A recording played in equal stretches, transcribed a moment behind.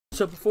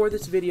So before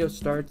this video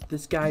starts,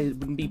 this guy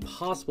wouldn't be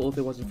possible if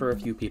it wasn't for a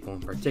few people in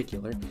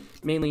particular.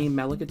 Mainly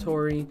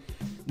Magicalvacation,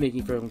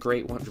 making for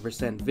great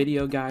 100%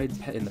 video guides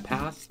in the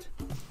past,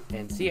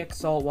 and CX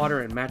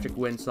Saltwater and Magic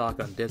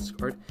Windsock on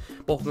Discord.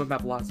 Both of them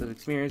have lots of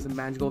experience in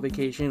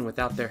Magicalvacation.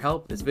 Without their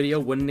help, this video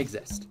wouldn't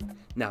exist.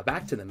 Now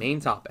back to the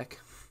main topic.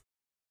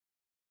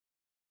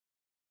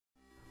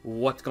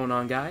 What's going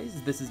on,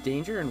 guys? This is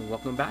Danger and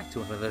welcome back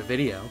to another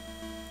video.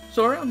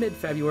 So around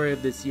mid-February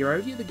of this year, I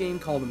reviewed the game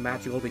called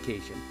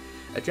Magicalvacation,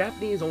 a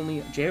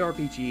Japanese-only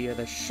JRPG with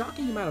a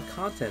shocking amount of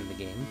content in the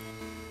game.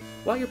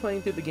 While you're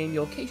playing through the game,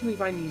 you'll occasionally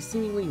find these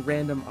seemingly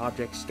random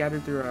objects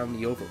scattered throughout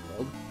the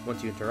overworld.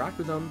 Once you interact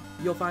with them,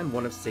 you'll find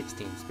one of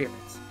 16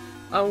 spirits.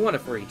 One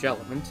for each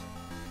element.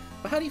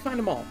 But how do you find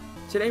them all?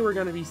 Today we're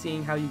going to be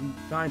seeing how you can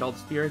find all the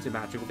spirits in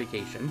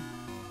Magicalvacation.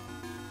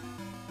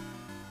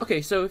 Okay,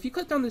 so if you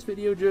clicked on this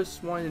video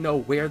just wanting to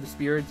know where the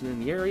spirits are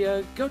in the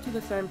area, go to the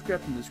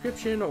timestamp in the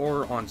description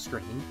or on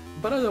screen.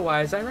 But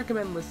otherwise, I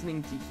recommend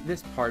listening to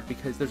this part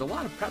because there's a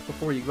lot of prep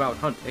before you go out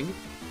hunting.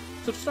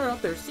 So to start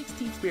off, there are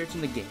 16 spirits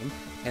in the game,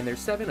 and there's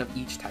 7 of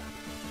each type,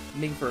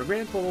 making for a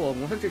grand total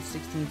of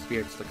 116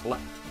 spirits to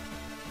collect.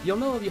 You'll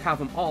know if you have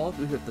them all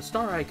with the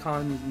star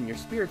icon in your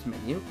spirits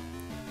menu.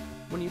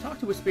 When you talk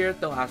to a spirit,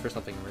 they'll ask for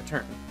something in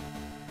return.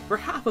 For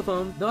half of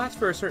them, they'll ask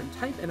for a certain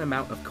type and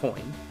amount of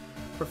coin.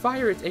 For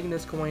Fire, it's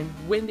Ignis coin,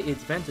 Wind,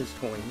 it's Ventus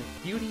coin,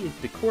 Beauty,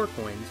 it's Decor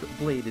coins,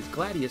 Blade, is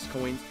Gladius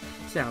coins,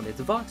 Sound,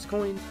 it's Vox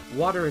coins,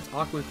 Water, it's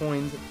Aqua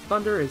coins,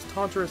 Thunder, is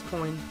Tauntaurus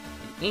coins,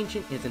 and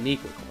Ancient, is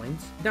Aniqua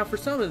coins. Now for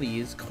some of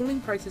these, coin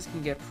prices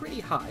can get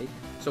pretty high,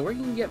 so where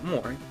you can get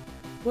more?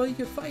 Well, you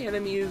can fight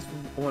enemies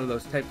with one of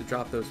those types to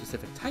drop those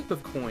specific type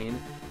of coin,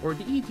 or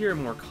the easier,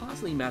 more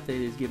costly method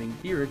is giving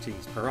beer to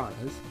these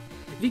piranhas.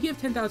 If you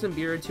give 10,000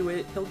 beer to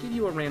it, he'll give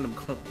you a random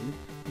coin.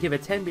 Give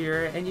it 10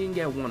 beer, and you can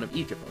get one of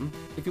each of them.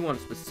 If you want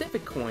a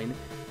specific coin,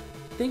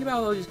 think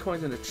about all these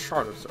coins in a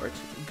chart of sorts,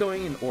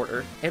 going in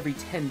order. Every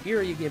 10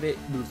 beer you give it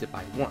moves it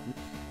by 1,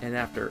 and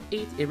after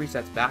 8, it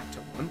resets back to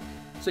 1.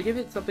 So give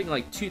it something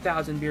like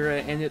 2,000 beer,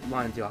 and it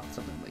lines you off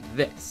something like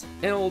this,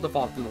 and it'll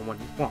default to the one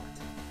you want.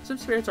 Some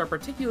spirits are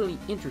particularly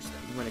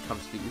interesting when it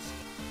comes to these.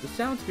 The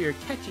sound spirit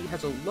Catchy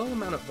has a low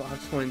amount of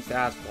Vox coins to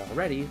ask for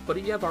already, but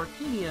if you have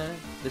Arcania,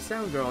 the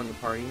sound girl in your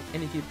party,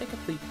 and if you pick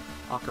up the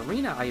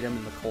Ocarina item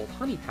in the Cold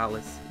Honey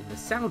Palace in the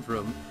sound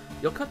room,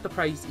 you'll cut the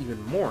price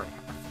even more in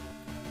half.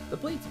 The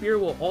Blade Spear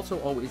will also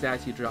always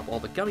ask you to drop all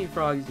the gummy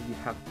frogs if you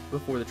have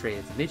before the trade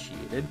is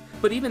initiated,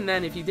 but even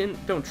then, if you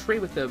don't trade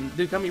with them,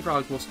 the gummy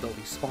frogs will still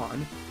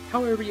respawn.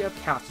 However, you have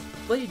Cass's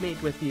Blade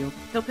Mage with you,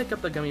 he'll pick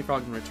up the gummy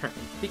frogs in return,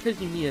 because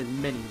you need as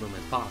many of them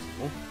as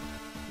possible.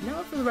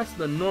 Now for the rest of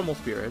the normal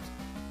spirits,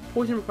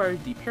 Poison requires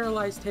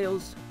Deparalyzed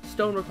Tails,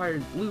 Stone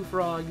requires Blue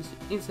Frogs,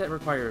 Insect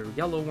requires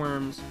Yellow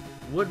Worms,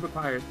 Wood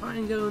requires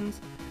Pine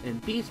Cones,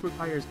 and Beast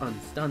requires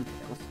Unstunned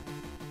Tails.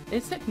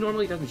 Insect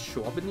normally doesn't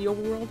show up in the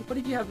overworld, but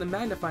if you have the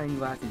magnifying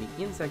glass in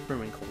the Insect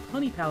room in Cold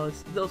Honey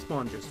Palace, they'll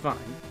spawn just fine.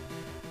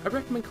 I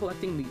recommend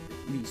collecting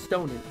the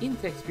Stone and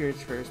Insect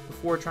spirits first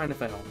before trying to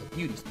fight all the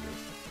Beauty spirits.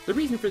 The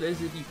reason for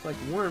this is if you collect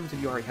worms,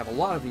 if you already have a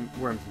lot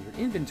of worms in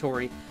your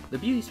inventory, the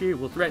Beauty Spirit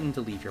will threaten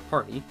to leave your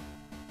party.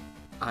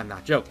 I'm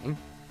not joking.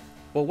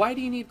 Well, why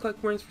do you need to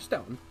collect worms for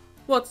Stone?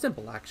 Well, it's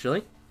simple,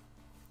 actually.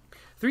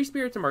 3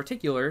 spirits in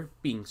particular,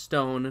 being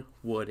Stone,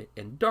 Wood,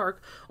 and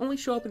Dark, only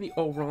show up in the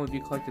overworld if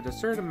you collected a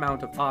certain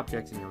amount of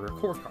objects in your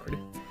record card.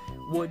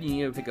 Wood, you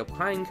need to pick up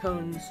Pine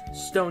Cones,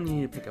 Stone, you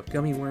need to pick up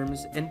Gummy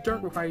Worms, and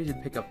Dark requires you to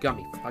pick up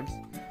Gummy Frogs.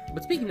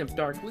 But speaking of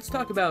Dark, let's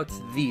talk about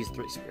these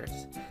 3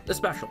 spirits. The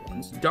special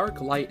ones, Dark,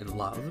 Light, and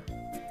Love.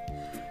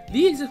 The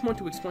easiest one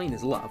to explain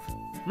is Love.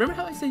 Remember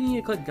how I said you need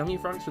to collect Gummy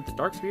Frogs with the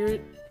Dark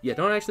Spirit? Yeah,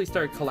 don't actually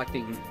start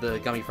collecting the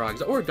Gummy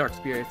Frogs or Dark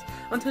Spirits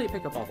until you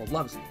pick up all the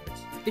Love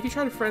Spirits. If you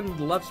try to friend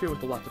the Love Spirit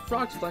with the lots of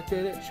frogs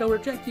collected, she'll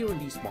reject you and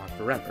despawn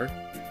forever.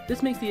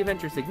 This makes the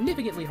adventure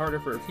significantly harder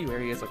for a few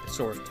areas like the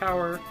Source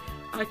Tower,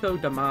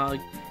 Aiko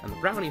Damag, and the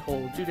Brownie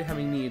Hole due to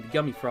having needed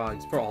Gummy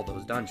Frogs for all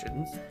those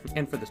dungeons,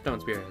 and for the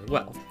Stone Spirit as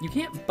well. You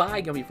can't buy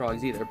Gummy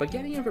Frogs either, but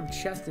getting them from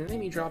chests and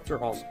enemy drops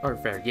are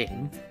fair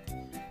game.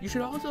 You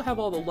should also have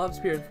all the Love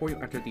Spirit before you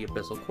enter the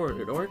Abyssal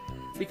Corridor,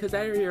 because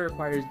that area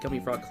requires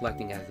Gummy Frog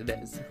collecting as it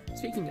is.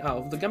 Speaking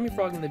of, the Gummy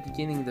Frog in the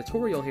beginning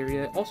tutorial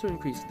area also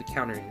increases the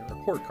counter in your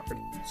report card.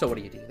 So what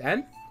do you do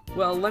then?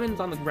 Well,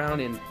 Lemon's on the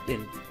ground in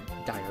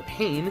dire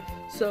pain,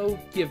 so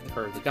give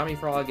her the Gummy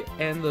Frog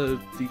and the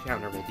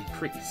counter will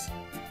decrease.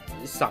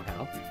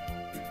 Somehow.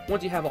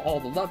 Once you have all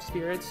the Love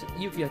Spirits,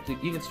 you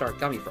can start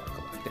Gummy Frog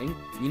collecting.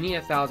 You need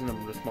 1,000 of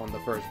them to spawn the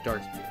first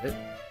Dark Spirit.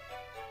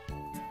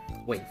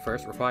 Wait,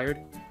 first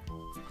required?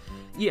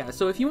 Yeah,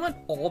 so if you want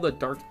all the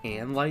Dark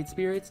and Light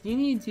Spirits, you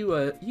need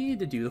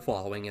to do the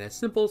following in a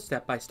simple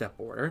step-by-step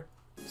order.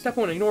 Step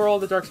 1, ignore all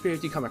the dark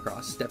spirits you come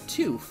across. Step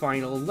 2,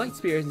 find all light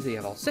spirits until you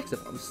have all 6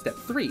 of them. Step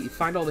 3,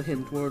 find all the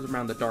hidden dwarves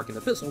around the dark and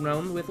abyssal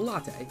realm with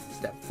Latte.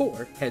 Step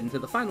 4, head into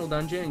the final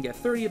dungeon and get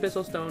 30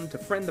 abyssal stone to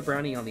friend the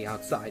brownie on the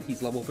outside.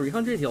 He's level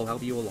 300, he'll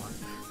help you a lot.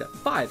 Step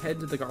 5, head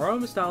to the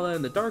Garamastala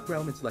in the dark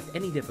realm and select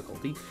any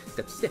difficulty.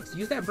 Step 6,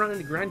 use that brownie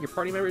to grind your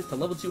party members to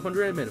level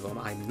 200 at minimum.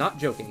 I'm not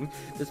joking.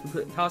 This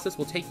process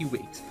will take you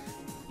weeks.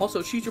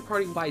 Also, choose your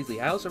party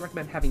wisely. I also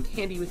recommend having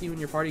Candy with you in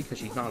your party because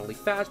she's not only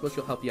fast, but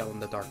she'll help you out in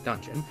the dark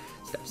dungeon.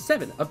 Step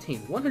 7, obtain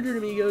 100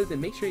 amigos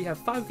and make sure you have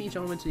 5 of each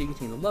element so you can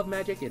obtain the love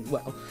magic, and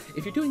well,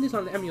 if you're doing this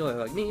on an emulator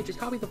like me, just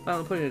copy the file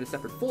and put it in a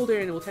separate folder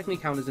and it will technically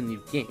count as a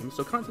new game.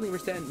 So constantly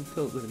reset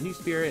until with a new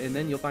spirit, and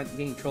then you'll find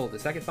gain control of the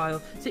second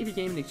file, save your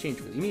game in exchange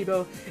for the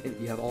amiibo, and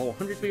if you have all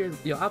 100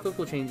 spirits, your outfit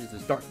will change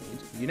as Dark Mage.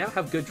 You now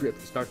have good drip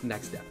to start the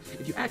next step.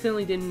 If you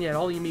accidentally didn't get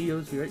all the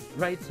amigos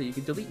right, so you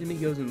can delete the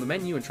amigos in the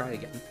menu and try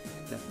again.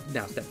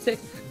 Now, step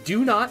 6,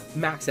 do not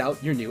max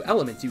out your new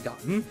elements you've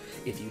gotten.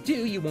 If you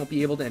do, you won't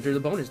be able to enter the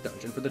bonus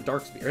dungeon for the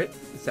Dark Spirit.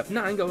 Step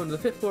 9, go into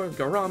the 5th floor of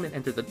Garam and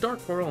enter the Dark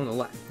Portal on the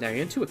left. Now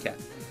you're in Tuaket,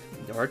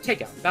 or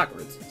Takeout,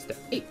 backwards. Step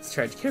 8,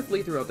 trudge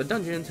carefully throughout the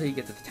dungeon until you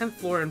get to the 10th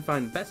floor and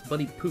find best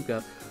buddy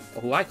Puka,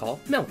 who I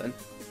call Melvin.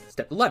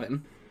 Step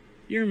 11,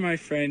 you're my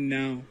friend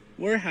now.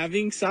 We're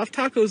having soft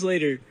tacos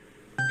later.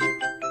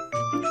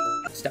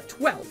 Step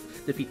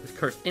 12, defeat the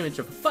cursed image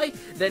of a fight,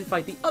 then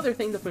fight the other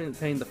thing to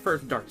obtain the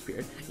first Dark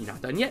Spirit. You're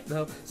not done yet,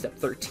 though. Step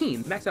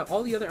 13, max out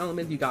all the other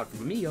elements you got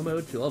from Amigo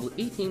mode to level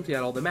 18 to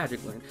get all the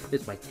magic learned.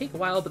 This might take a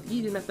while, but the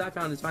easy method I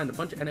found is find a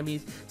bunch of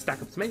enemies,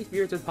 stack up as many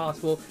spirits as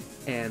possible,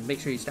 and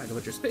make sure you stack a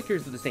bunch of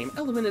specters with the same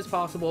element as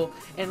possible,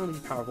 and the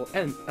least powerful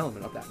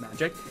element of that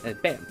magic,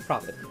 and bam,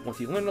 profit. Once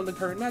you learn all the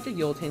current magic,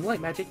 you'll obtain light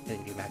magic,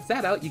 and if you max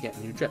that out, you get a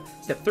new drip.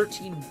 Step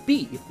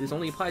 13B, this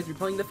only applies if you're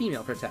playing the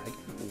female per tag.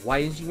 Why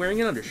is she wearing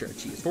an undershirt?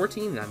 She is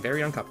 14, and I'm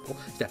very uncomfortable.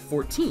 Step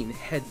 14,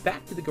 head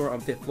back to the door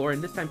on 5th floor,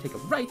 and this time take a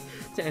right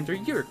to enter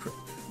Eurocrit,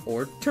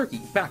 or Turkey,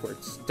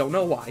 backwards, don't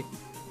know why.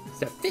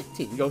 Step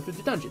 15, go through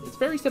the dungeon. It's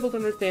very simple to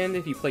understand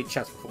if you played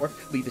chess before.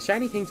 Lead the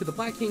shiny thing to the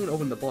Black King and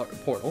open the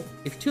portal.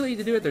 If you're too lazy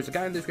to do it, there's a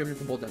guide in the description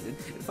for the full dungeon.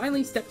 And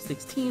finally, step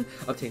 16,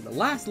 obtain the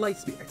last light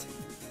spirit.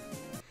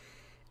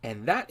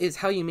 And that is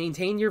how you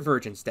maintain your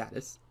virgin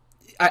status.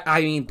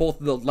 I mean, both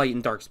the light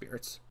and dark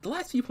spirits. The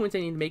last few points I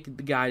need to make in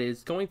the guide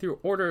is going through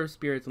order of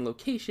spirits and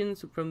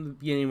locations from the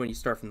beginning when you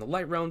start from the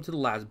light realm to the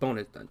last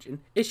bonus dungeon.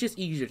 It's just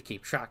easier to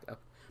keep track of.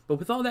 But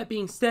with all that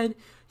being said,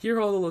 here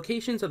are all the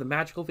locations of the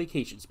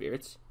Magicalvacation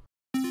spirits.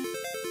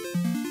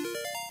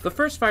 The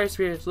first fire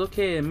spirit is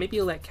located in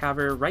Magicalvacation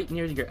Cavern right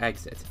near your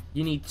exit.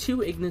 You need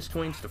 2 Ignis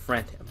coins to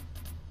friend him.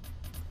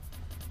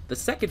 The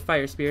second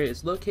fire spirit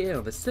is located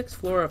on the 6th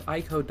floor of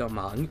Iko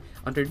Damang,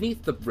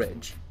 underneath the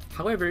bridge.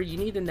 However, you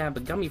need to nab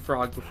a gummy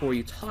frog before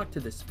you talk to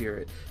the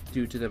spirit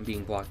due to them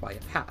being blocked by a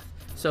path,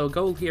 so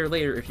go here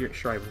later if you're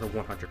sure with a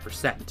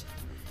 100%.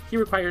 He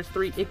requires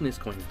 3 Ignis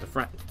coins to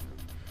friend.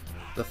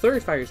 The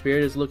third fire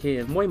spirit is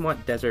located in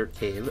Moimont Desert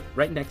Cave,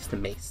 right next to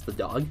Mace, the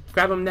dog.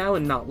 Grab him now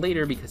and not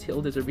later because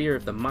he'll disappear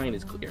if the mine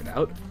is cleared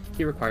out.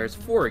 He requires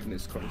 4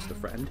 Ignis coins to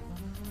friend.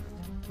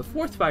 The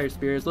fourth fire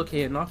spirit is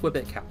located in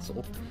Aquabit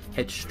Castle.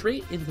 Head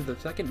straight into the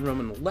second room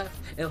on the left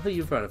and it'll hit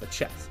you in front of a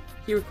chest.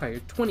 He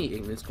requires 20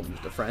 Ignis coins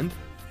to friend.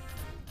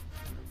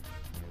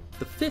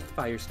 The fifth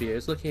fire spirit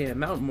is located at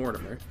Mount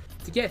Mortimer.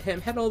 To get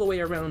him, head all the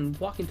way around,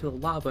 walk into the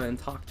lava, and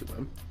talk to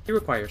him. He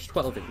requires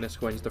 12 Ignis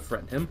coins to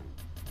friend him.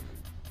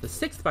 The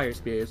sixth fire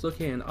spirit is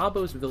located in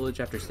Abo's village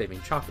after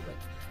saving Chocolate.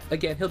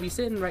 Again, he'll be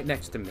sitting right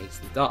next to Mace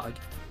the dog.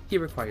 He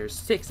requires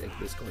 6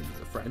 Ignis coins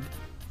to friend.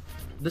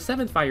 The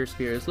seventh fire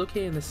spirit is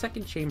located in the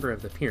second chamber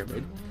of the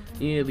pyramid.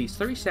 You need at least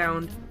 3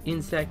 sound,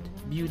 insect,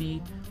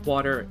 beauty,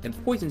 water,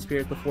 and poison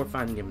spirits before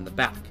finding him in the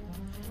back.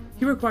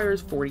 He requires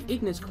 40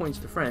 Ignis coins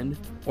to friend,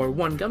 or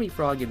 1 gummy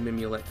frog in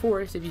Mimulette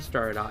Forest if you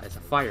started out as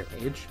a fire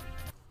mage.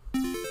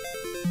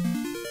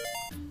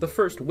 The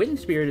first wind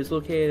spirit is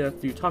located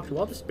after you talk to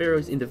all the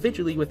sparrows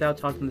individually without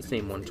talking to the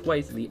same one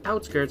twice in the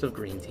outskirts of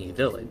Green Tea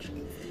Village.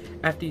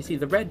 After you see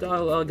the red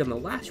dialogue on the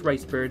last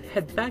rice bird,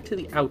 head back to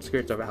the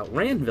outskirts of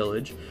Outran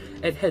Village,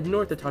 and head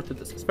north to talk to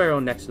the sparrow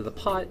next to the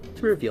pot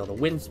to reveal the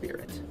wind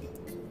spirit.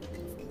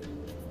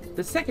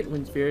 The second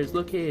wind spirit is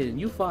located in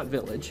Ufot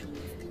Village,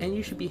 and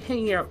you should be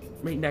hanging out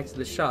right next to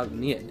the shop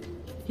in the inn.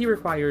 He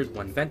requires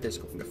 1 Ventus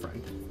coin to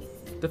friend.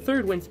 The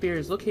third wind spirit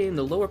is located in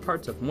the lower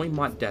parts of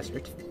Moimont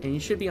Desert, and you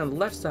should be on the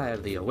left side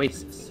of the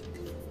oasis.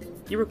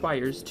 He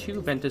requires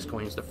 2 Ventus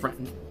coins to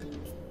friend.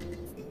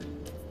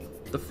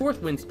 The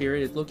fourth wind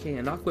spirit is located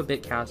in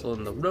Aquabit Castle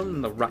in the room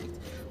on the right.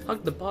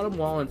 Hug the bottom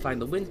wall and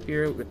find the wind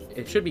spirit,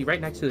 it should be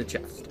right next to the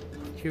chest.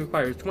 He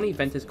requires 20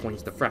 Ventus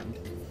coins to friend.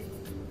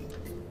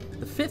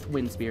 The fifth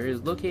wind spirit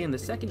is located in the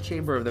second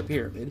chamber of the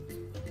pyramid.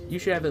 You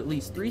should have at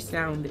least 3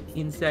 sound,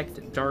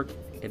 insect, dark,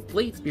 and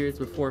blade spirits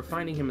before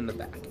finding him in the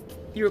back.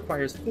 He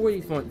requires 40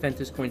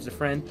 Ventus coins to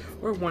friend,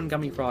 or 1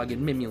 gummy frog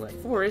in Mimulette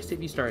Forest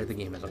if you started the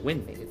game as a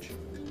wind mage.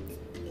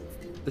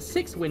 The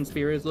sixth wind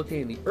spirit is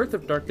located in the Earth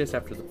of Darkness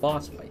after the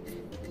boss fight.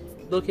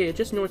 located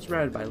just north,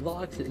 surrounded by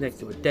logs next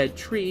to a dead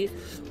tree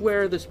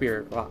where the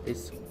spirit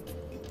lies.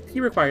 He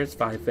requires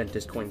 5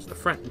 Ventus coins to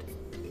friend.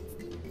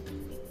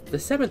 The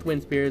 7th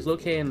wind spirit is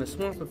located in the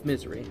Swamp of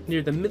Misery,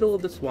 near the middle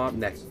of the swamp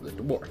next to the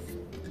dwarf.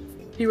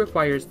 He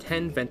requires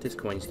 10 Ventus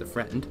coins to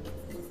friend.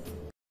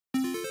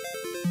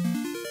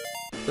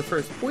 The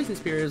first poison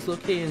spirit is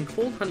located in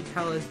Cold Honey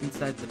Palace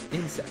inside the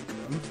insect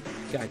room.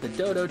 Guide the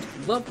dodo to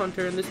the love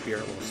hunter and the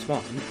spirit will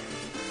spawn.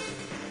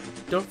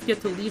 Don't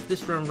forget to leave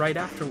this room right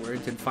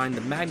afterwards and find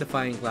the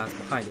magnifying glass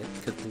behind it,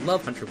 because the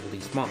love hunter will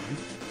despawn.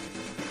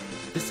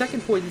 The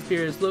second poison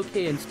spirit is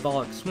located in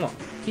Spallock Swamp.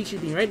 He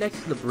should be right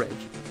next to the bridge.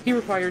 He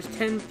requires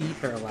 10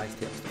 deparalyzed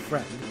tails to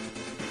friend.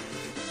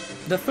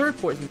 The third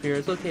poison spirit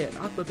is located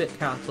at Aquabit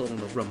Castle in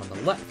the room on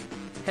the left.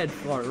 Head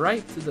far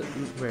right to the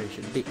where it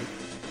should be.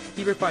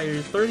 He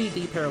requires 30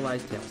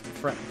 deparalyzed tails to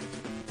friend.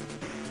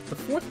 The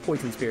fourth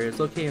poison spirit is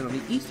located on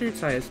the eastern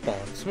side of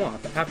Spallock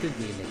Swamp after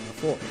the Enigma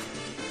Forest.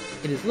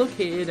 It is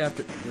located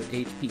after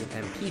the HP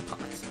and MP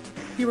pots.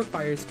 He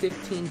requires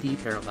 15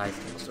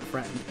 deparalyzed tails to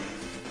friend.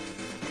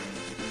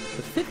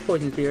 The fifth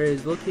poison spirit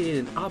is located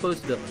in Abos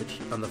Village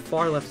on the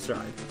far left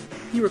side.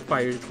 He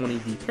requires 20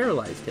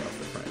 deparalyzed tails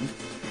to friend.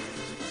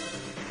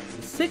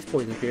 The sixth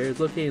poison spirit is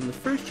located in the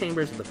first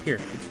chambers of the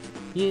pyramid.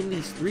 You need at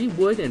least 3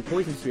 wood and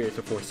poison spirits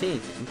before seeing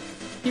him.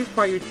 He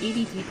requires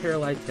 80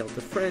 deparalyzed tails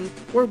to friend,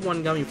 or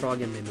 1 gummy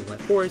frog in Mimilet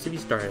Forest if you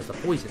start as a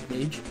poison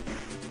mage.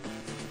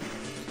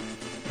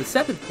 The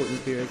seventh poison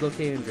spirit is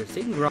located in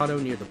Drasaden Grotto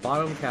near the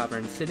bottom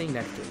cavern sitting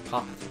next to a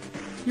pot.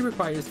 He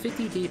requires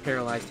 50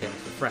 deparalyzed tails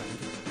to friend.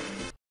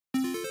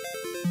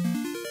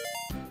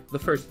 The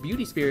first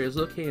beauty spirit is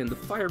located in the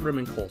fire room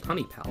in Cold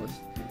Honey Palace.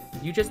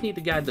 You just need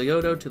to guide the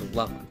Yodo to the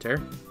love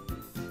hunter.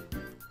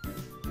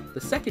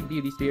 The second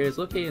beauty spirit is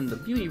located in the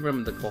beauty room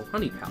in the Cold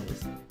Honey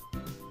Palace,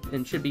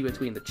 and should be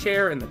between the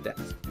chair and the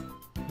desk.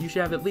 You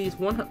should have less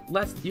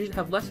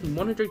than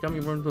 100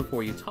 gummy worms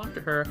before you talk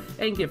to her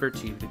and give her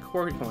 2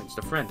 decor coins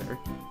to friend her.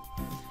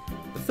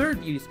 The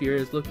third beauty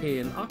spirit is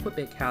located in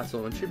Aquabit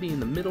Castle and should be in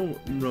the middle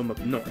room up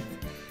north.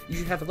 You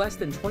should have less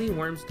than 20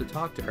 worms to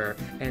talk to her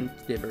and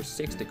give her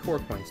 6 decor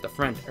coins to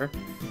friend her.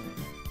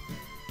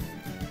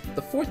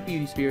 The fourth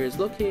beauty spirit is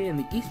located in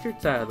the eastern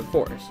side of the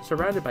forest,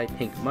 surrounded by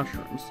pink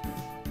mushrooms.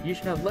 You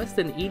should have less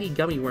than 80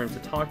 gummy worms to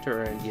talk to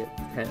her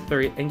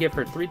and give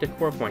her 3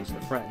 decor points to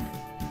friend.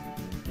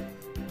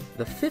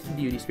 The fifth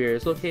beauty spirit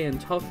is located in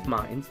Tough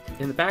Mines,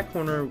 in the back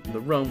corner of the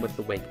room with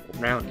the wakeful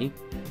brownie.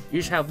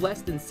 You should have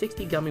less than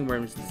 60 gummy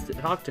worms to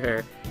talk to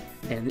her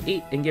and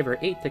give her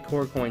 8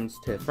 decor coins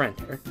to friend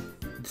her.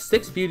 The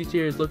sixth beauty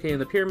spirit is located in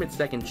the pyramid's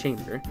second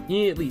chamber. You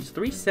need at least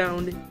 3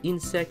 sound,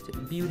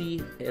 insect,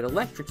 beauty, and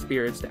electric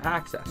spirits to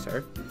access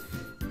her.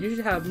 You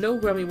should have no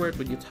gummy words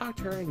when you talk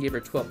to her and give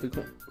her 12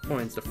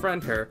 coins to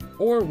friend her,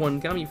 or 1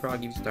 gummy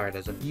frog if you start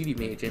as a beauty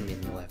mage in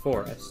Mimilet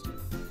Forest.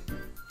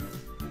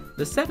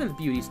 The seventh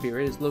beauty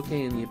spirit is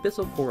located in the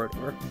Abyssal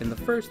Corridor. In the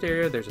first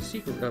area, there's a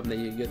secret room that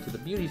you get to the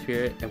beauty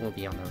spirit and will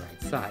be on the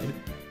right side.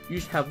 You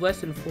should have less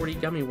than 40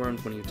 gummy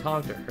worms when you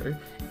talk to her,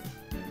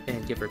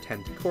 and give her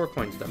 10 decor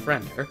coins to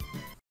friend her.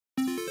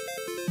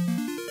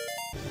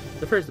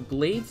 The first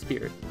blade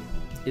spirit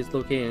is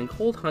located in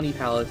Cold Honey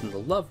Palace in the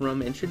love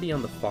room and should be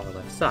on the far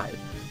left side.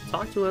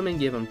 Talk to him and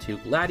give him 2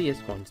 gladius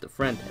coins to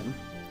friend him.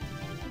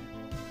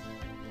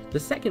 The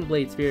second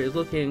blade spirit is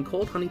located in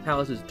Cold Honey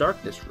Palace's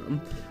darkness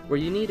room, where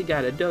you need to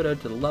guide a dodo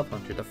to the love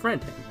hunter to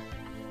friend him.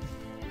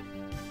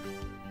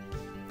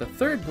 The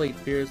third blade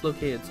spirit is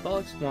located in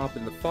Spallock Swamp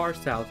in the far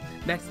south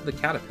next to the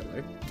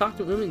caterpillar. Talk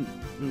to him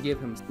and give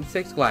him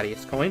 6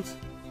 gladius coins.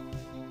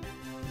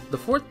 The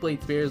fourth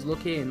blade spirit is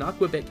located in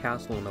Aquabit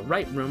Castle in the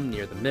right room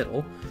near the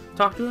middle.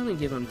 Talk to him and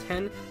give him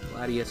 10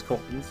 gladius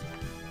coins.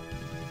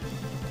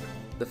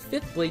 The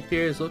fifth blade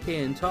spirit is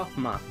located in Tough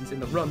Mines in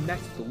the room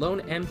next to the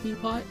lone MP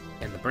pot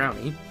and the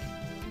brownie.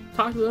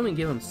 Talk to him and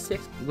give him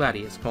 6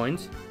 gladius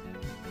coins.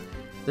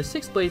 The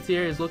sixth blade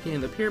spirit is located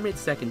in the pyramid's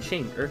second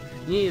chamber.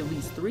 You need at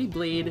least 3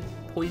 blade,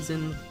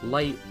 poison,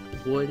 light,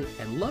 wood,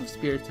 and love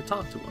spirits to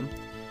talk to him.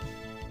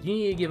 You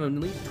need to give him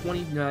at least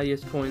 20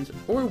 gladius coins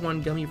or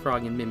 1 gummy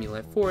frog in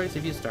Mimilet Forest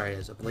if you start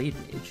as a blade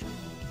mage.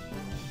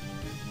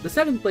 The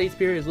seventh blade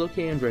spirit is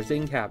located in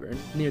Drasaden Cavern,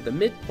 near the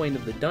midpoint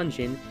of the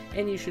dungeon,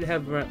 and you should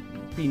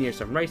be near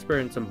some rice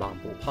bird and some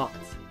bamboo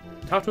pots.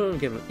 Talk to him and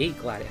give him 8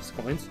 gladius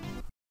coins.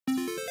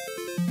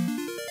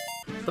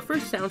 The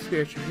first sound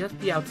spirit should just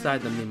be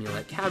outside the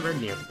Mimilet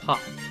Cavern near the pot.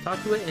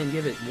 Talk to it and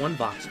give it 1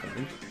 vox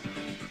coin.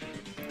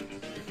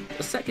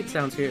 The second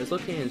sound spirit is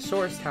located in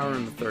Sora's Tower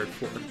on the 3rd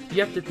floor.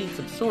 You have to defeat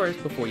some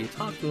Soras before you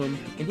talk to him,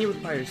 and he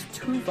requires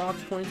 2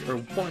 vox coins or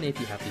 1 if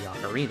you have the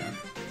ocarina.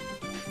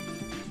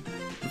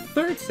 The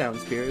third sound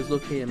spirit is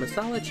located in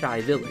Masala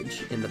Chai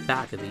Village in the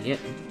back of the inn.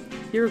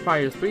 He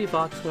requires 3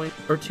 vox coins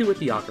or 2 with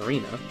the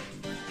ocarina.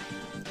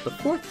 The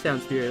fourth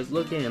sound spirit is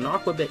located in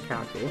Aquabit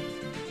Castle.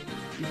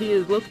 He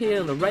is located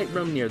in the right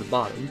room near the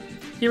bottom.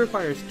 He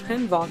requires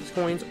 10 vox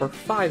coins or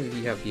 5 if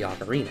you have the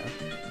ocarina.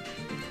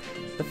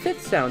 The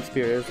fifth sound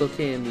spirit is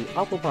located in the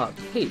Aquapot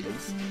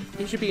Caves.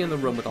 He should be in the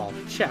room with all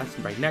the chests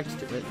right next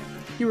to it.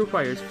 He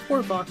requires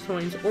 4 box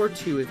coins or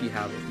 2 if you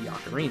have the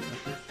ocarina.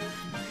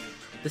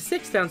 The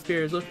sixth sound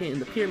spirit is located in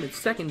the pyramid's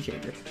second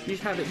chamber. You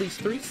should have at least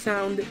 3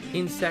 sound,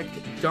 insect,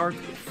 dark,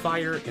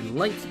 fire, and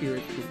light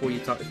spirits before you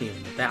start the game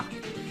in the back.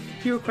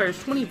 He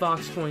requires 20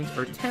 box coins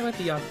or 10 at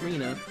the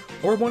ocarina,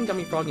 or 1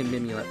 gummy frog in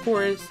Mimulette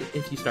Forest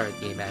if you start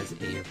the game as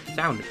a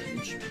sound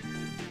mage.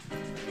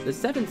 The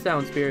seventh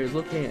sound spirit is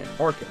located in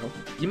Orko.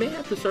 You may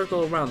have to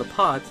circle around the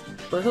pots,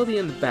 but he'll be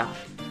in the back.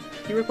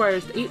 He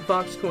requires 8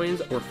 box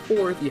coins or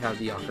 4 if you have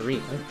the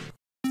ocarina.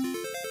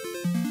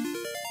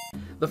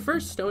 The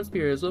first stone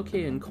spirit is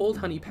located in Cold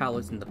Honey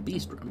Palace in the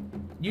Beast Room.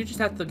 You just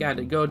have to guide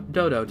a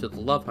Dodo to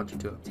the Love Hunter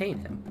to obtain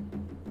him.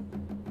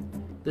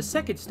 The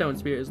second stone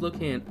spirit is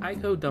located in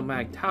Aiko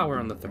Domag Tower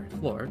on the 3rd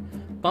floor.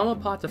 Bomb a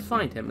pot to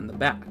find him in the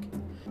back.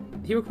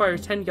 He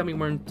requires 10 gummy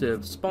worms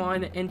to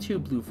spawn and 2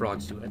 blue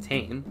frogs to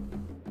attain.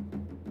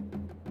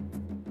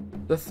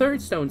 The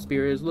third stone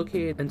spirit is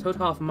located in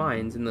Totoff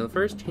Mines in the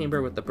first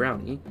chamber with the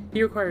brownie.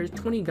 He requires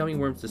 20 gummy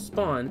worms to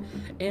spawn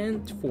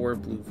and 4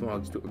 blue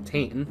frogs to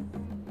obtain.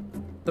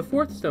 The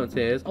fourth stone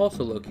spirit is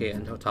also located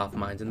in Totoff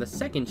Mines in the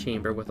second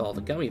chamber with all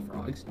the gummy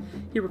frogs.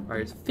 He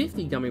requires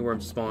 50 gummy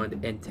worms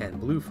spawned and 10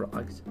 blue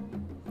frogs.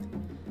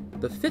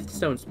 The fifth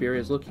stone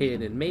spirit is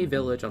located in May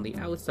Village on the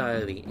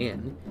outside of the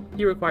inn.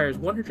 He requires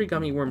 100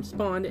 gummy worms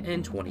spawned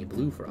and 20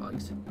 blue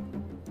frogs.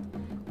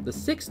 The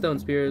sixth stone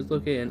spirit is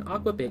located in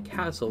Aqua Bay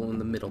Castle in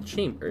the middle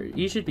chamber.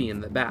 He should be in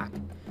the back.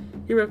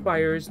 He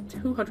requires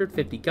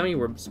 250 gummy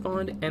worms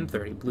spawned and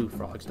 30 blue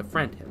frogs to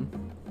friend him.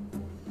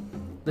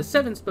 The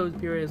seventh stone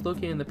spirit is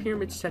located in the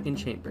pyramid's second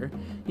chamber.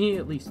 You need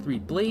at least 3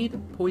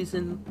 blade,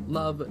 poison,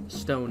 love,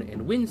 stone,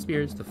 and wind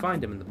spirits to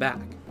find him in the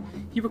back.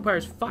 He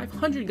requires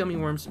 500 gummy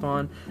worms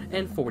spawn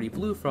and 40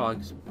 blue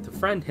frogs to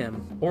friend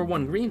him, or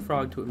 1 green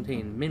frog to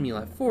obtain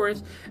Mimulette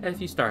Forest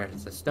if you start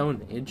as a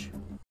stone mage.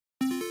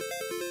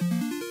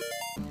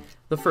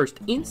 The first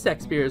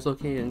insect spirit is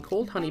located in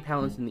Cold Honey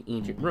Palace in the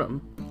Ancient Room.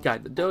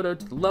 Guide the Dodo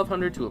to the Love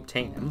Hunter to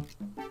obtain him.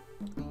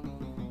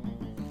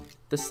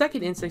 The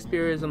second insect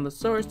spirit is on the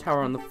Source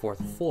Tower on the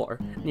 4th floor,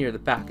 near the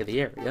back of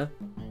the area.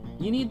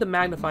 You need the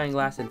magnifying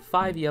glass and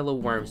 5 yellow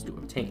worms to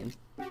obtain.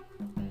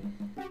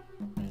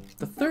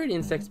 The third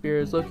insect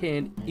spirit is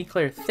located in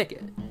Eclair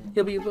Thicket.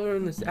 He'll be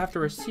learning this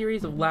after a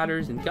series of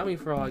ladders and gummy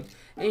frogs,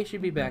 and he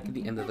should be back at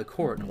the end of the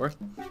corridor.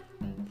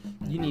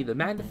 You need the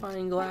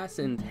magnifying glass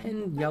and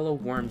 10 yellow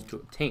worms to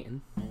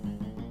obtain.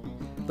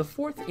 The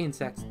fourth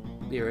insect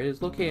spirit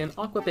is located in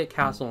Aqua Bay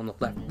Castle in the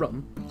left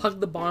room. Hug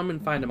the bomb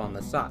and find him on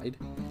the side.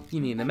 You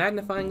need a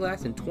magnifying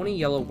glass and 20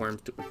 yellow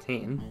worms to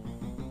obtain.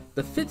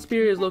 The fifth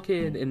spirit is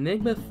located in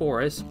Enigma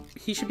Forest.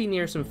 He should be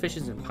near some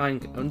fishes and pine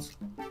cones.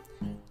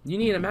 You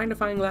need a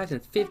magnifying glass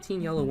and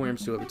 15 yellow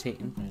worms to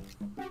obtain.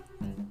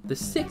 The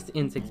sixth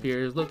insect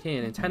spirit is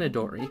located in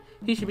Tenadori.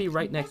 He should be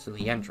right next to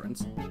the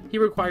entrance. He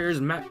requires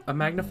a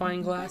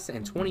magnifying glass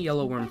and 20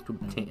 yellow worms to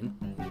obtain.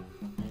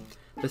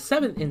 The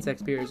seventh insect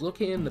spirit is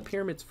located in the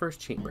pyramid's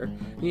first chamber.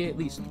 You need at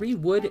least 3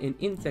 wood and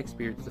insect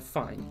spirits to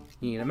find.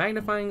 You need a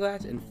magnifying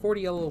glass and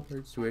 40 yellow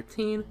worms to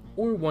obtain,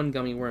 or 1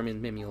 gummy worm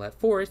in Mimulette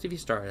Forest if you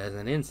start as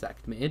an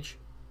insect mage.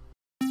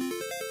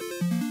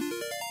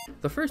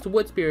 The first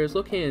wood spirit is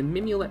located in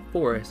Mimulette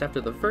Forest after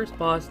the first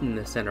boss in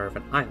the center of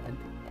an island.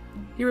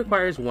 He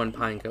requires 1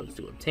 pine cones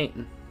to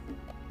obtain.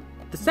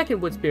 The second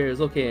wood spirit is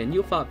located in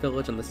Yulfot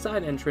Village on the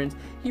side entrance.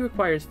 He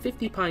requires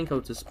 50 pine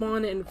cones to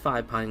spawn and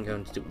 5 pine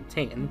cones to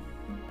obtain.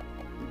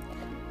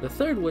 The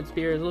third wood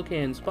spirit is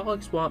located in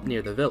Spallic Swamp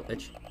near the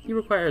village. He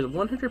requires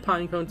 100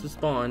 pine cones to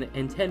spawn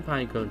and 10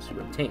 pine cones to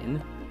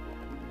obtain.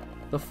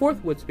 The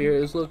fourth wood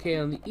spirit is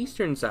located on the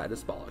eastern side of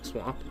Spallic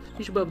Swamp.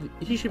 He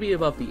should be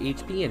above the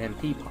HP and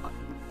MP pot.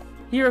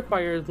 He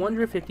requires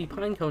 150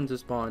 pine cones to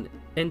spawn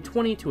and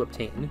 20 to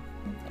obtain.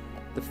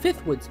 The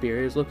fifth wood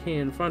spirit is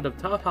located in front of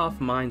Totoff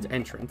Mines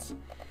entrance.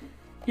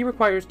 He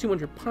requires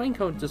 200 pine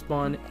cones to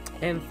spawn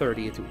and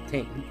 30 to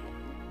obtain.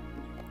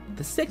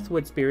 The sixth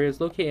wood spirit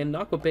is located in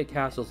Aqua Bay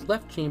Castle's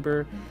left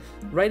chamber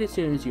right as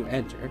soon as you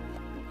enter.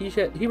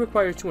 He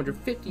requires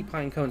 250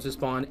 pine cones to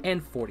spawn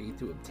and 40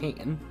 to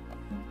obtain.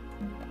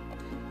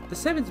 The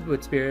seventh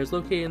wood spirit is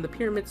located in the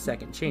pyramid's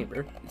second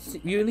chamber.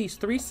 You need at least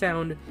 3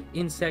 sound,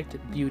 insect,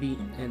 beauty,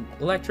 and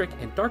electric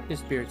and darkness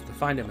spirits to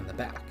find him in the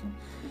back.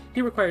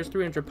 He requires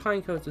 300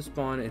 pine cones to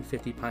spawn and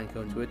 50 pine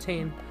cones to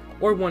attain,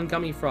 or 1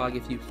 gummy frog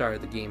if you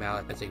started the game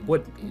out as a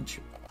wood mage.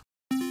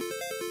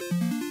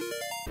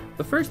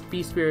 The first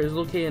beast spirit is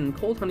located in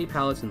Cold Honey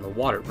Palace in the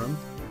water room.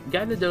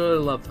 Guide the Dodo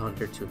to Love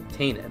Hunter to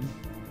obtain him.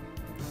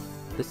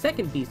 The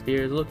second beast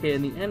spirit is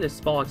located in the end of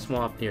Spallic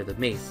Swamp near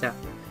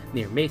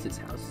Mace's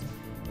house.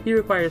 He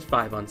requires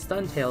 5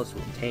 unstunned tails to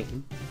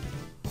obtain.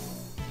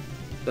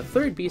 The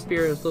third beast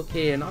spirit is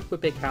located in Aqua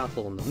Bay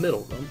Castle in the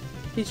middle room.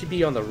 He should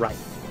be on the right.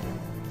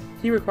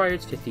 He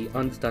requires 50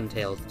 unstunned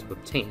tails to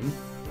obtain.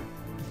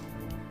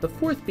 The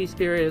fourth beast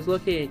spirit is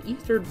located in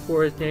Eastern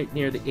Forest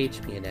near the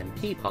HP and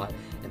MP pot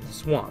in the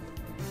swamp.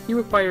 He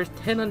requires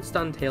 10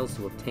 unstunned tails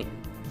to obtain.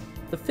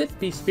 The 5th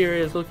Beast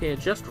Spirit is located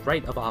just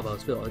right of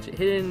Abo's village,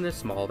 hidden in a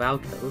small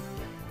alcove.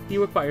 He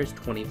requires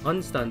 20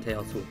 unstunned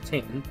tails to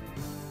obtain.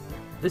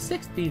 The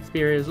 6th Beast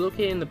Spirit is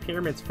located in the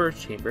pyramid's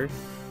first chamber.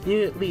 You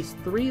need at least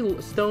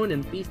 3 stone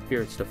and beast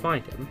spirits to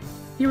find him.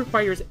 He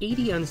requires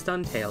 80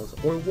 unstunned tails,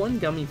 or 1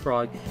 gummy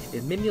frog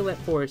in Minulet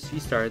Forest if you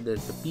started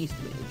as the Beast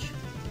Mage.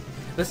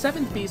 The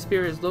 7th Beast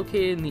Spirit is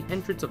located in the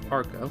entrance of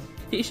Arco.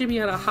 He should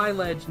be on a high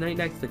ledge right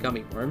next to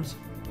Gummy Worms.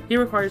 He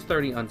requires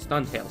 30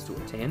 unstunned tails to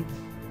obtain.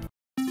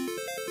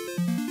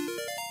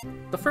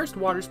 The first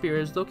Water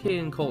Spirit is located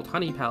in Cold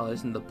Honey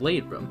Palace in the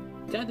Blade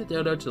Room. Guide the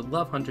dodo to the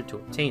Love Hunter to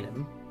obtain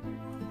him.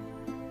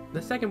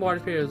 The second Water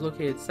Spirit is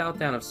located south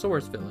down of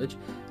Source Village,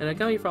 and a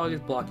Gummy Frog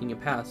is blocking a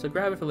path, so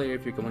grab it for later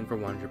if you're going for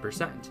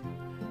 100%.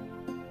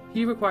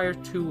 He requires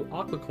 2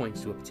 Aqua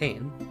Coins to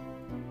obtain.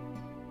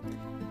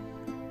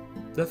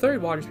 The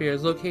third Water Spirit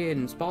is located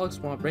in Spallic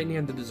Swamp right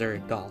near the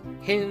Deserted Doll,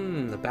 hidden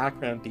in the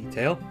background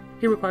detail.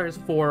 He requires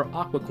 4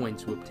 Aqua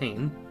Coins to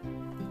obtain.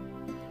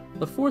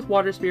 The fourth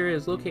Water Spirit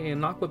is located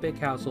in Aquabit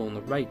Castle in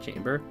the right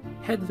chamber.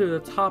 Head to the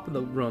top of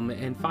the room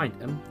and find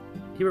him.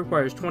 He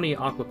requires 20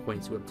 Aqua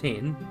Coins to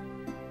obtain.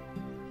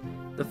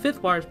 The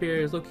 5th Water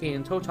Spirit is located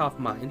in Totoff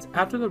Mines,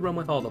 after the room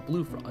with all the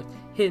blue frogs,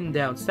 hidden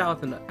down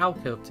south in the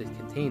alcove that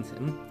contains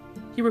him.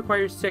 He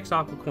requires 6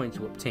 Aqua Coins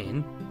to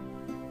obtain.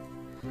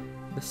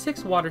 The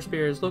 6th Water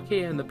Spirit is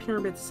located in the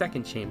Pyramid's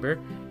second chamber.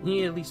 You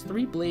need at least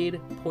 3 Blade,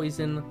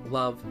 Poison,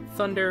 Love,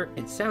 Thunder,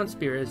 and Sound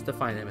Spirits to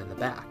find him in the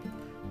back.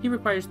 He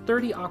requires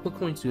 30 Aqua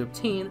Coins to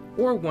obtain,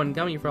 or 1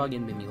 Gummy Frog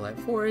in Minulet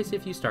Forest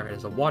if you start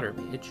as a Water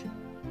Mage.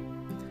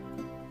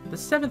 The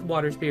 7th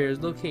Water Spirit is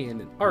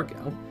located in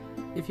Arco.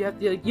 You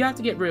have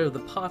to get rid of the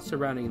pots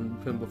surrounding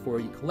him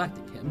before you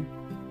collected him.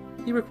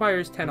 He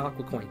requires 10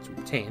 Aqua Coins to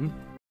obtain.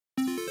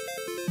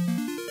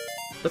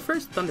 The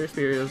first Thunder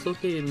Spirit is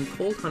located in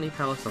Cold Honey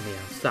Palace on the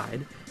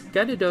outside.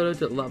 Guide a dodo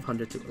to the Love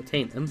Hunter to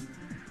obtain him.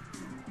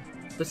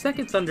 The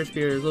second Thunder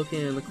Spirit is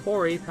located in the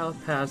quarry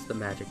past the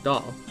Magic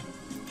Doll.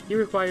 He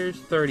requires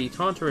 30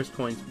 Tauntaurus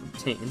Coins to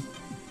obtain.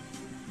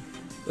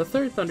 The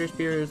third Thunder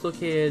Spirit is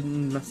located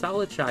in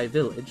Masala Chai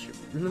Village,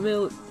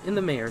 in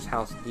the mayor's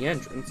house at the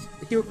entrance.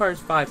 He requires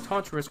 5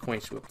 Tauntaurus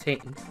Coins to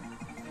obtain.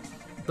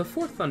 The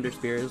fourth Thunder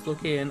Spirit is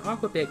located in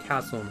Aquabit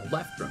Castle in the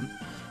left room.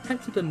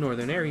 Head to the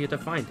northern area to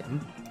find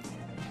him.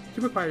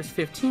 He requires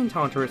 15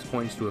 Tauntaurus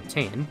Coins to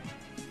obtain.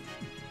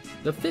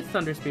 The 5th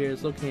Thunder Spirit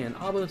is located in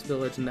Abo's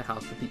village in the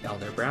house with the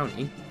Elder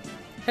Brownie.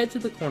 Head to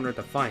the corner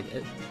to find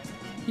it.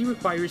 He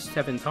requires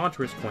 7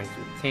 Tauntaurus Coins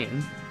to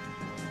obtain.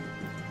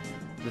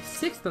 The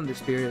 6th Thunder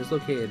Spirit is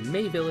located in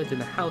May Village in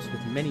the house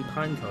with many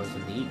pine cones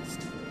in the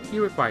east. He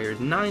requires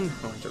 9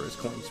 Tauntaurus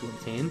Coins to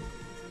obtain.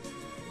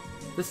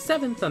 The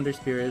 7th Thunder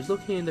Spirit is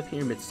located in the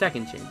Pyramid's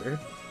second chamber.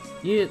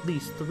 You need at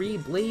least 3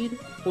 Blade,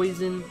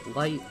 Poison,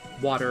 Light,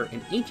 Water,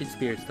 and Ancient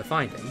Spirits to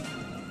find him.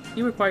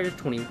 He requires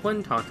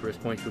 21 Tauntaurus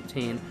Coins to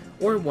obtain,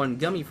 or 1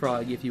 Gummy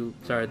Frog if you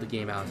started the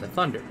game out as a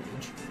Thunder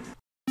Mage.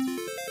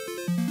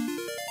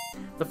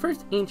 The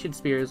first Ancient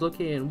Spirit is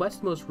located in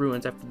Westmost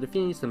Ruins after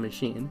defeating the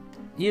machine.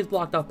 He is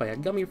blocked off by a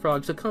Gummy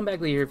Frog, so come back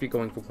later if you're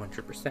going for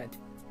 100%.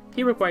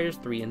 He requires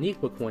 3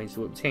 Aniqua Coins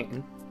to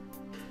obtain.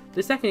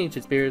 The second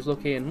Ancient Spirit is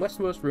located in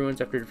Westmost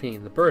Ruins after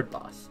defeating the Bird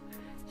Boss.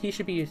 He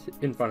should be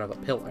in front of a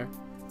pillar.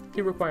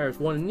 He requires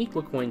 1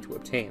 Aniqua Coin to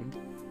obtain.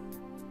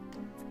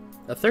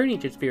 The third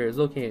Ancient Spirit is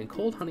located in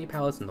Cold Honey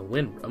Palace in the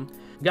Wind Room.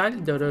 Guide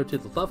a dodo to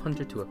the Love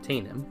Hunter to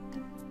obtain him.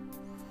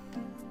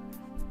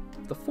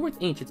 The fourth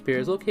Ancient Spirit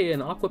is located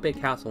in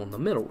Aquabit Castle in the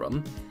middle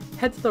room.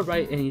 Head to the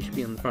right and you should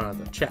be in front of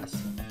the chest.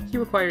 He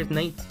requires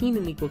 19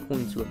 Aniqua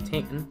Coins to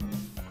obtain.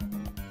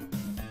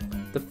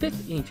 The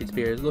 5th Ancient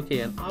Spirit is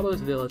located in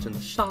Abo's village in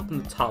the shop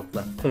in the top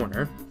left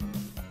corner.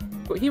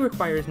 But he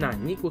requires 9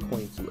 Aniqua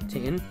Coins to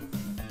obtain.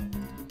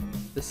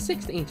 The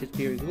 6th Ancient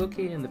Spirit is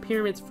located in the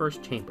Pyramid's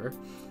first chamber.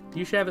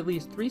 You should have at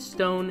least 3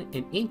 stone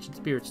and Ancient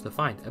Spirits to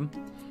find him.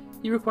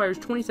 He requires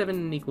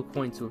 27 Aniqua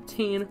Coins to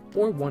obtain,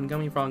 or 1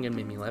 Gummy Frog in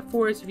Minulet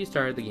Forest if you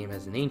started the game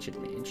as an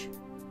Ancient Mage.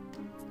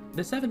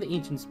 The 7th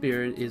Ancient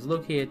Spirit is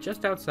located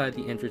just outside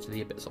the entrance of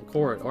the Abyssal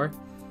Corridor.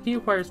 He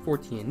requires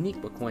 14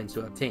 Aniqua Coins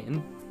to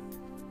obtain.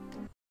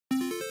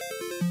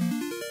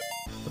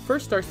 The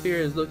first Dark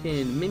Spirit is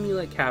located in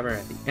Minulet Cavern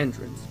at the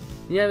entrance.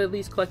 You have at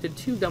least collected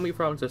 2 Gummy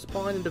Frogs to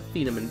spawn and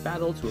defeat him in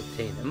battle to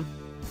obtain him.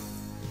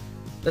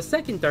 The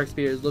second Dark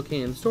Spirit is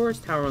located in Sora's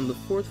Tower on the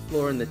 4th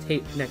floor in the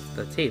next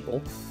to the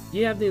table.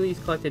 You have at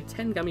least collected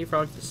 10 Gummy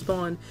Frogs to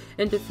spawn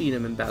and defeat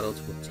him in battle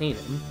to obtain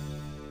him.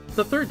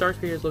 The third Dark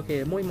Spirit is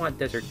located in Moimont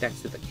Desert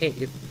next to the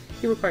cave.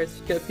 He requires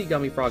 50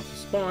 Gummy Frogs to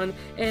spawn,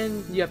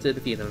 and you have to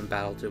defeat him in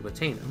battle to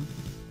obtain him.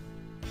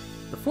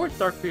 The fourth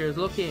Dark Spirit is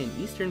located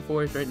in Eastern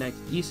Forest right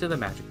east of the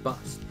Magic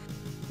Bust.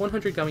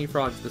 100 Gummy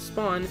Frogs to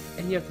spawn,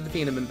 and you have to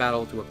defeat him in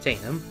battle to obtain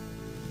him.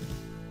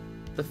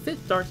 The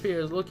 5th Dark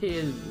Spirit is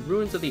located in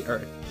Ruins of the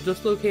Earth,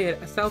 just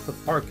located south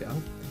of Arco.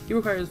 He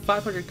requires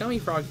 500 Gummy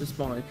Frogs to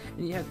spawn,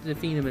 and you have to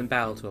defeat him in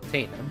battle to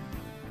obtain him.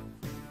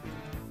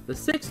 The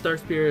 6th Dark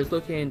Spirit is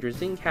located in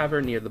Drazing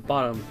Cavern near the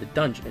bottom of the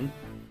dungeon.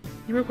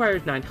 He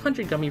requires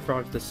 900 gummy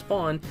frogs to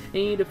spawn, and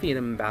you need to defeat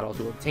him in battle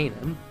to obtain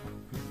him.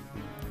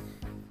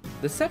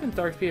 The 7th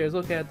Dark Spirit is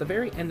located at the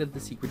very end of the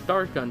secret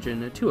Dark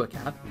Dungeon in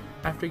Tuacap.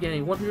 After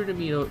getting 100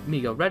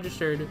 Amigo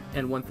registered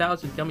and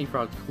 1000 gummy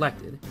frogs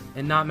collected,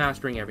 and not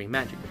mastering every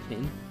magic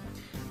routine,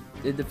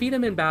 defeat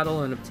him in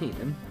battle and obtain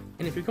him.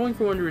 And if you're going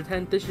for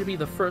 110, this should be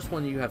the first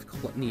one you have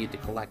needed to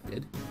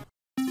collected.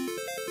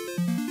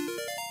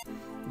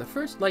 The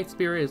first Light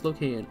Spirit is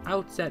located in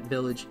Outset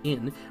Village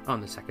Inn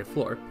on the 2nd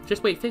floor.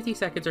 Just wait 50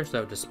 seconds or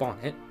so to spawn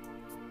it.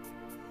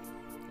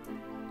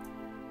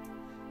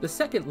 The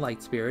 2nd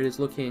Light Spirit is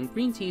located in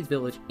Green Tea's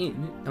Village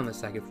Inn on the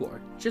 2nd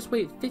floor. Just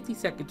wait 50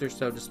 seconds or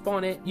so to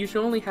spawn it. You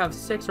should only have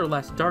 6 or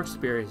less Dark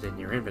Spirits in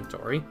your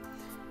inventory.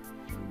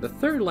 The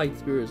 3rd Light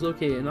Spirit is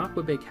located in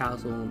Aqua Bay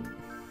Castle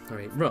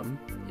room.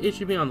 It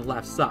should be on the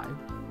left side,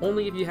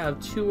 only if you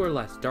have 2 or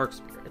less Dark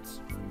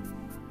Spirits.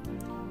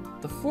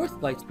 The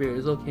 4th Light Spirit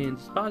is located in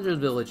Sponger's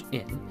Village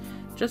Inn.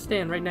 Just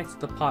stand right next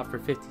to the pot for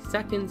 50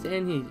 seconds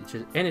and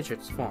it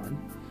should spawn.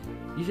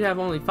 You should have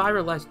only 5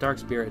 or less Dark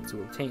Spirits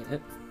to obtain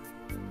it.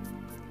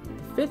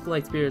 The 5th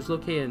Light Spirit is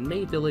located in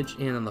May Village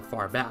Inn on the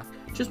far back.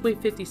 Just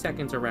wait 50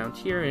 seconds around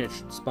here and it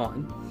should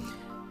spawn.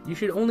 You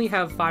should only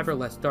have 5 or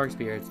less Dark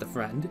Spirits to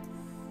friend.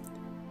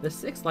 The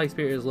 6th Light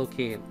Spirit is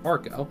located in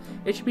Arco.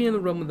 It should be in the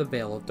room with the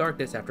Veil of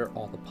Darkness after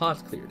all the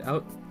pots cleared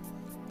out.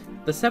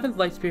 The 7th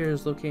Light Spirit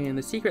is located in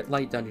the Secret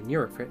Light Dungeon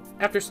Eurocrit.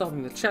 After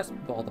solving the chest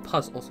with all the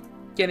puzzles,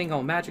 getting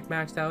all magic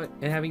maxed out,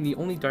 and having the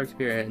only Dark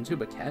Spirit in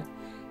Tubacat,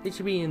 it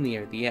should be in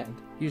near the end.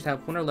 You just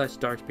have 1 or less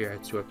Dark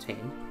Spirits to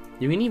obtain.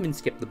 You can even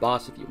skip the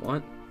boss if you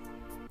want.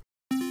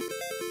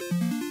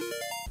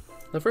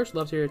 The first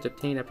love spirit is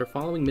obtained after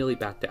following Millie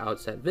back to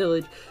Outset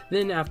Village,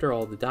 then after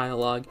all the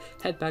dialogue,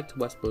 head back to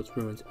Westboat's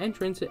Ruins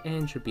entrance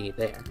and should be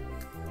there.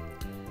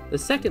 The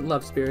 2nd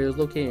love spirit is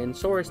located in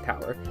Sora's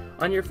Tower.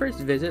 On your first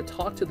visit,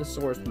 talk to the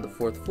Source from the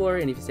 4th floor,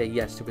 and if you say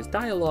yes to his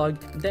dialogue,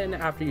 then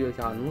after you have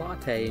gotten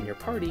Latte in your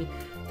party,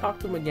 talk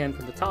to him again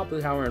from the top of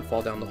the tower and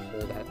fall down the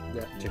hole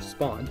that just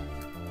spawned.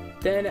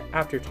 Then,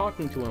 after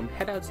talking to him,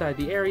 head outside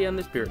the area and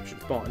the spirit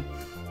should spawn.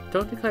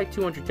 Don't collect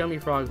 200 gummy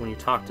frogs when you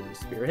talk to the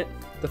spirit.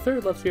 The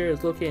 3rd love spirit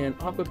is located in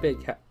Aqua Bay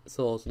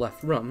Castle's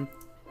left room.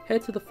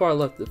 Head to the far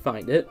left to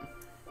find it.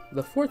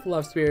 The 4th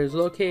love spirit is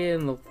located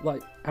in the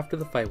after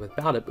the fight with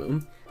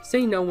Badaboom.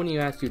 Say no when he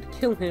asks you to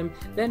kill him,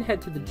 then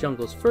head to the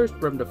jungle's first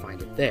room to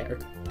find it there.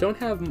 Don't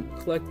have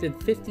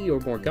collected 50 or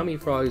more gummy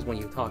frogs when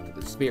you talk to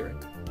the spirit.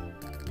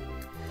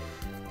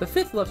 The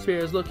 5th love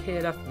spirit is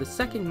located after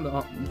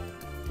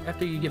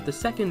you give the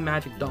 2nd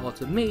magic doll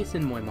to Mace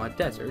in Moimod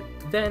Desert.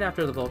 Then,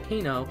 after the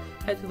volcano,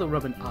 head to the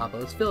Robin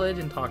Abos village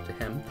and talk to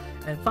him,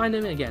 and find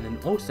him again in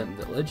Osem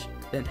village.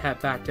 Then head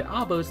back to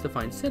Abos to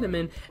find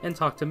Cinnamon and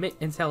talk to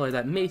and tell her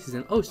that Mace is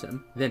in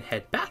Osem. Then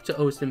head back to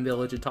Osem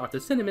village and talk to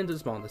Cinnamon to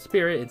spawn the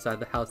spirit inside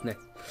the house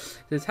next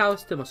to his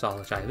house to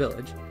Masala Chai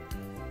village.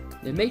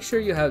 And make sure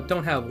you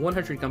don't have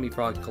 100 gummy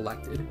frogs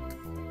collected.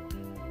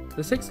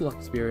 The 6th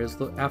luck spirit is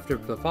after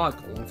the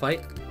fog golem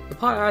fight. The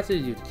pot asks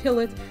you to kill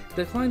it,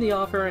 decline the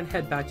offer, and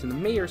head back to the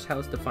mayor's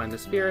house to find the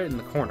spirit in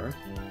the corner.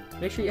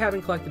 Make sure you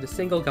haven't collected a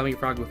single gummy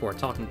frog before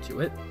talking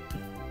to it.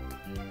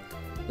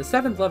 The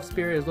 7th love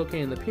spirit is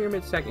located in the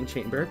pyramid's 2nd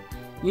chamber.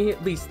 You need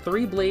at least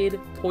 3 blade,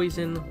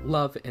 poison,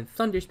 love, and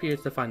thunder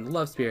spirits to find the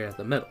love spirit at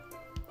the middle.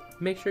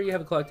 Make sure you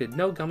have collected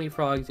no gummy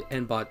frogs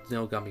and bought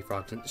no gummy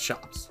frogs in the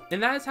shops.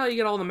 And that is how you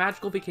get all the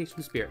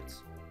Magicalvacation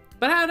spirits.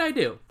 But how did I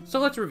do? So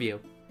let's review.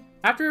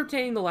 After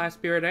obtaining the last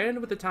spirit, I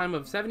ended with a time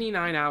of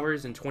 79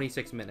 hours and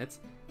 26 minutes,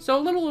 so a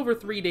little over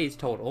 3 days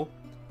total.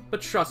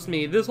 But trust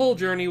me, this whole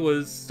journey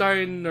was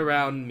starting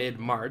around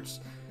mid-March,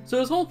 so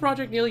this whole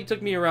project nearly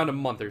took me around a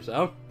month or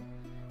so.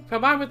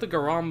 Combined with the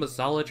Garam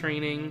Basala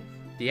training,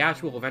 the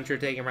actual adventure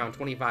taking around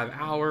 25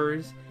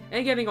 hours,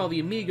 and getting all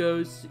the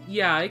amigos,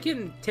 yeah, it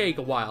can take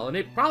a while, and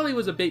it probably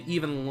was a bit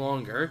even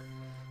longer.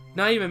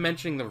 Not even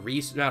mentioning the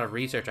amount of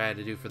research I had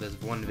to do for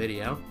this one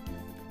video.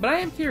 But I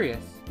am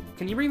curious.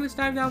 Can you bring this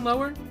time down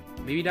lower?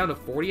 Maybe down to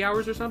 40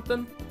 hours or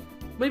something?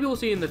 Maybe we'll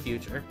see in the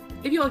future.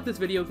 If you like this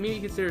video, maybe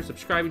consider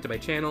subscribing to my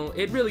channel.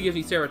 It really gives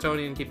me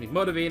serotonin and keeps me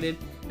motivated.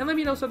 And let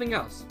me know something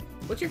else.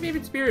 What's your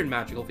favorite spirit in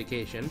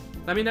Magicalvacation?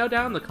 Let me know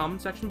down in the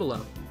comment section below.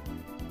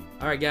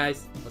 Alright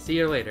guys, I'll see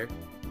you later.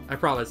 I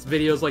promise,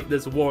 videos like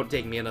this won't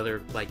take me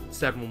another,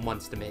 several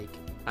months to make.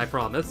 I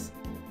promise.